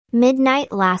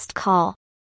Midnight Last Call.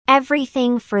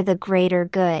 Everything for the Greater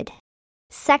Good.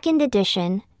 Second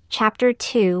edition, Chapter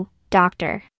 2,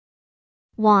 Dr.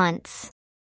 Wantz.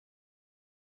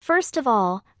 First of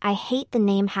all, I hate the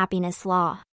name happiness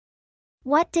law.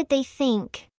 What did they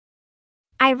think?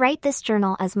 I write this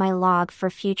journal as my log for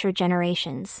future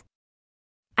generations.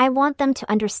 I want them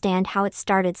to understand how it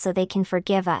started so they can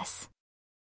forgive us.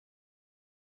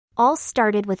 All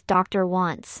started with Dr.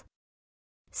 Wantz.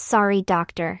 Sorry,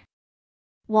 Dr.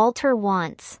 Walter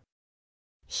Wantz.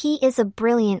 He is a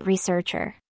brilliant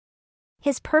researcher.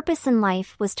 His purpose in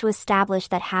life was to establish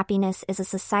that happiness is a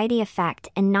society effect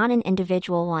and not an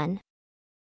individual one.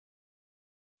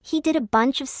 He did a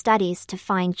bunch of studies to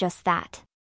find just that.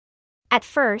 At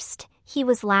first, he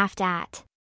was laughed at.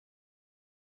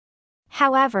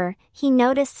 However, he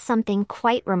noticed something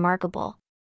quite remarkable.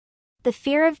 The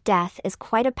fear of death is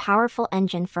quite a powerful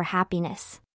engine for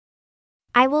happiness.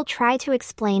 I will try to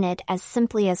explain it as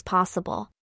simply as possible.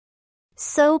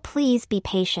 So please be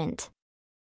patient.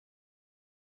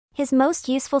 His most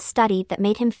useful study that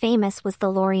made him famous was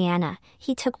the Loriana.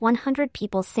 He took 100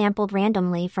 people sampled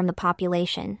randomly from the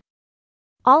population.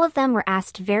 All of them were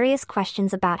asked various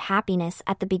questions about happiness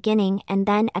at the beginning and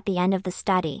then at the end of the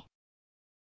study.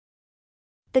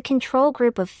 The control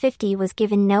group of 50 was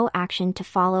given no action to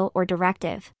follow or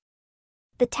directive.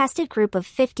 The tested group of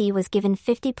 50 was given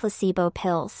 50 placebo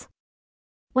pills.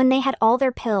 When they had all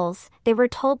their pills, they were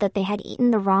told that they had eaten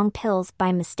the wrong pills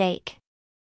by mistake.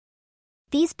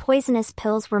 These poisonous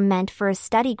pills were meant for a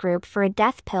study group for a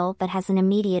death pill that has an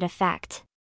immediate effect.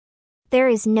 There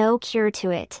is no cure to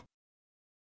it.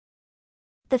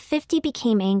 The 50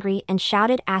 became angry and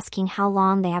shouted, asking how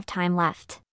long they have time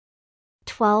left.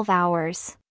 12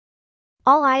 hours.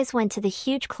 All eyes went to the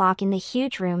huge clock in the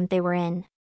huge room they were in.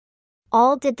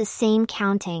 All did the same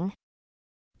counting.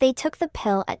 They took the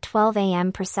pill at 12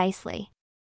 a.m. precisely.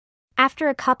 After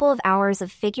a couple of hours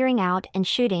of figuring out and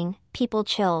shooting, people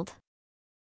chilled.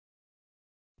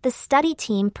 The study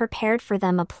team prepared for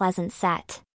them a pleasant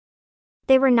set.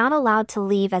 They were not allowed to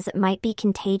leave as it might be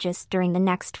contagious during the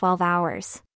next 12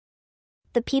 hours.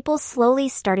 The people slowly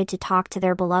started to talk to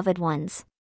their beloved ones.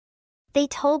 They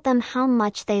told them how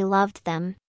much they loved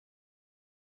them.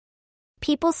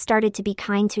 People started to be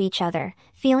kind to each other,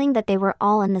 feeling that they were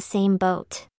all in the same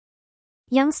boat.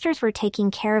 Youngsters were taking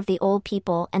care of the old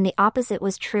people, and the opposite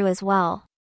was true as well.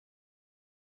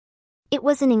 It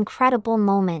was an incredible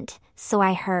moment, so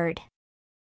I heard.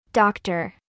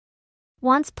 Dr.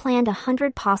 Wantz planned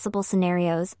 100 possible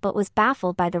scenarios but was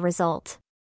baffled by the result.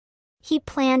 He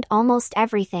planned almost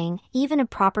everything, even a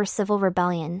proper civil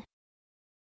rebellion.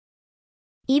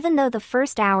 Even though the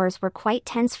first hours were quite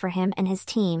tense for him and his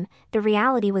team, the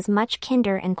reality was much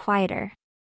kinder and quieter.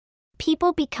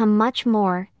 People become much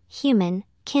more human,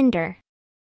 kinder.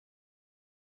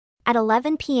 At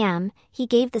 11 p.m., he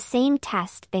gave the same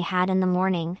test they had in the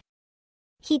morning.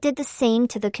 He did the same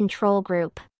to the control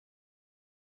group.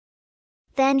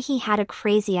 Then he had a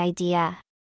crazy idea.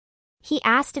 He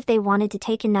asked if they wanted to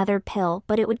take another pill,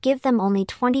 but it would give them only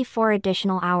 24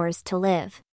 additional hours to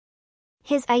live.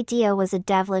 His idea was a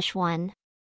devilish one.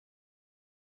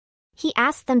 He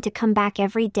asked them to come back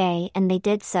every day, and they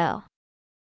did so.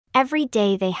 Every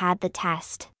day they had the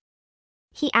test.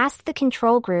 He asked the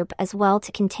control group as well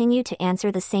to continue to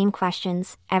answer the same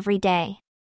questions every day.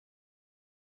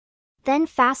 Then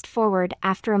fast forward,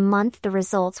 after a month, the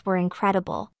results were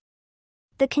incredible.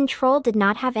 The control did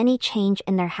not have any change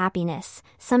in their happiness,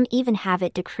 some even have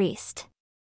it decreased.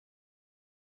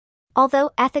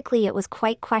 Although ethically it was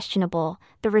quite questionable,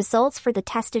 the results for the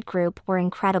tested group were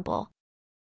incredible.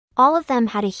 All of them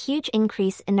had a huge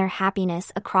increase in their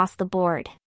happiness across the board.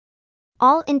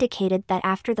 All indicated that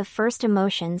after the first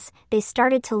emotions, they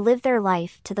started to live their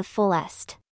life to the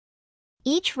fullest.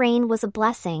 Each rain was a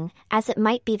blessing, as it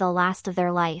might be the last of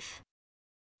their life.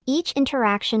 Each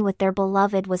interaction with their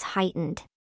beloved was heightened.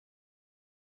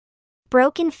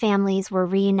 Broken families were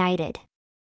reunited.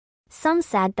 Some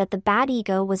said that the bad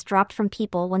ego was dropped from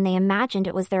people when they imagined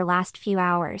it was their last few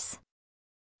hours.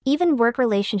 Even work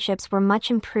relationships were much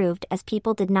improved as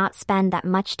people did not spend that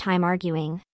much time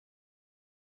arguing.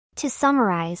 To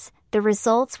summarize, the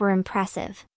results were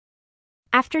impressive.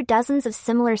 After dozens of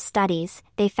similar studies,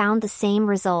 they found the same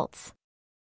results.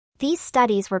 These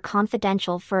studies were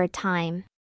confidential for a time.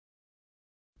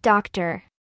 Dr.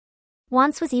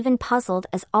 Wantz was even puzzled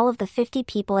as all of the 50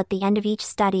 people at the end of each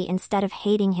study, instead of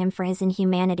hating him for his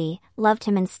inhumanity, loved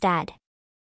him instead.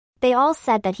 They all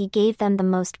said that he gave them the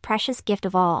most precious gift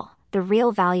of all, the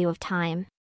real value of time.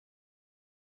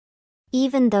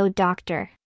 Even though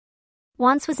Dr.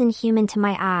 Wantz was inhuman to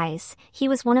my eyes. He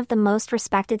was one of the most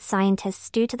respected scientists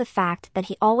due to the fact that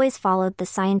he always followed the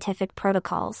scientific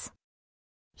protocols.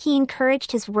 He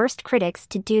encouraged his worst critics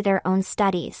to do their own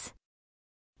studies.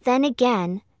 Then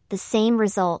again, the same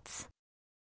results.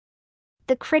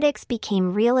 The critics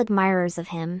became real admirers of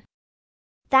him.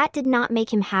 That did not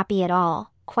make him happy at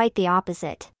all, quite the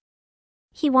opposite.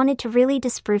 He wanted to really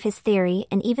disprove his theory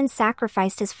and even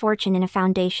sacrificed his fortune in a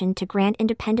foundation to grant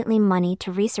independently money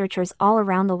to researchers all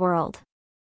around the world.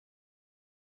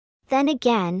 Then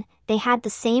again, they had the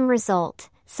same result,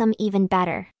 some even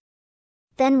better.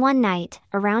 Then one night,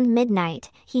 around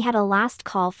midnight, he had a last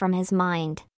call from his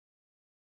mind.